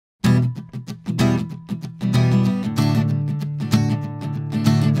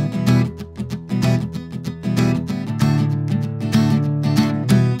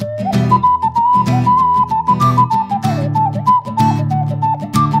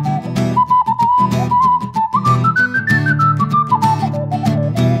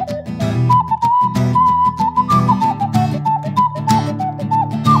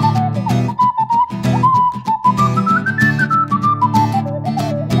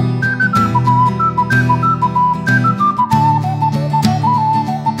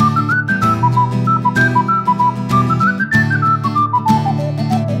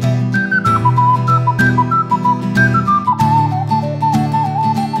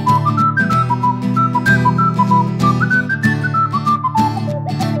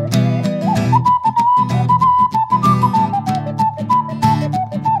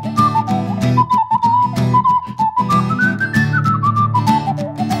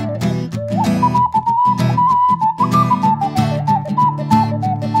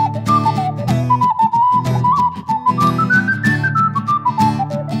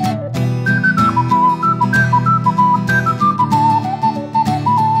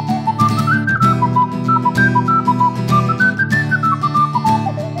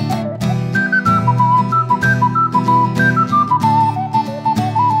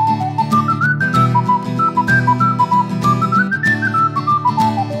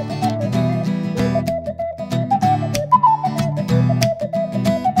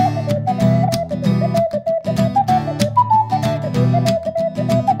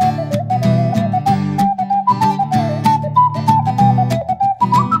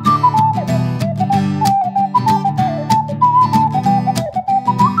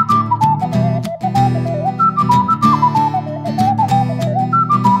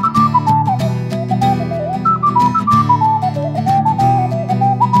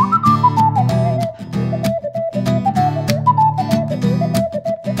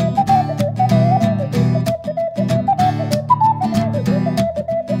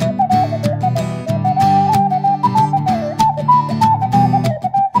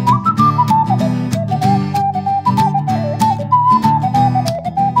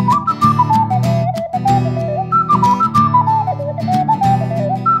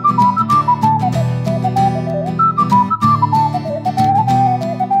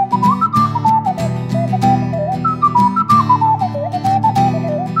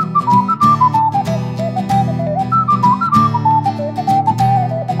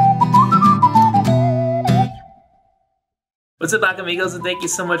What's up, amigos, and thank you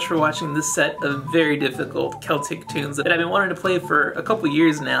so much for watching this set of very difficult Celtic tunes that I've been wanting to play for a couple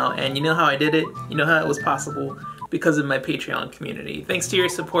years now, and you know how I did it? You know how it was possible? Because of my Patreon community. Thanks to your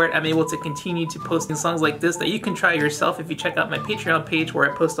support, I'm able to continue to post songs like this that you can try yourself if you check out my Patreon page where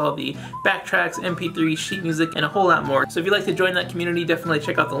I post all the backtracks, MP3, sheet music, and a whole lot more. So if you'd like to join that community, definitely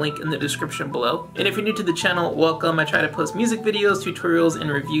check out the link in the description below. And if you're new to the channel, welcome. I try to post music videos, tutorials, and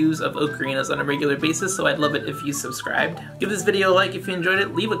reviews of ocarinas on a regular basis, so I'd love it if you subscribed. Give this video a like if you enjoyed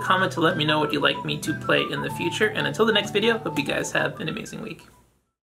it, leave a comment to let me know what you'd like me to play in the future, and until the next video, hope you guys have an amazing week.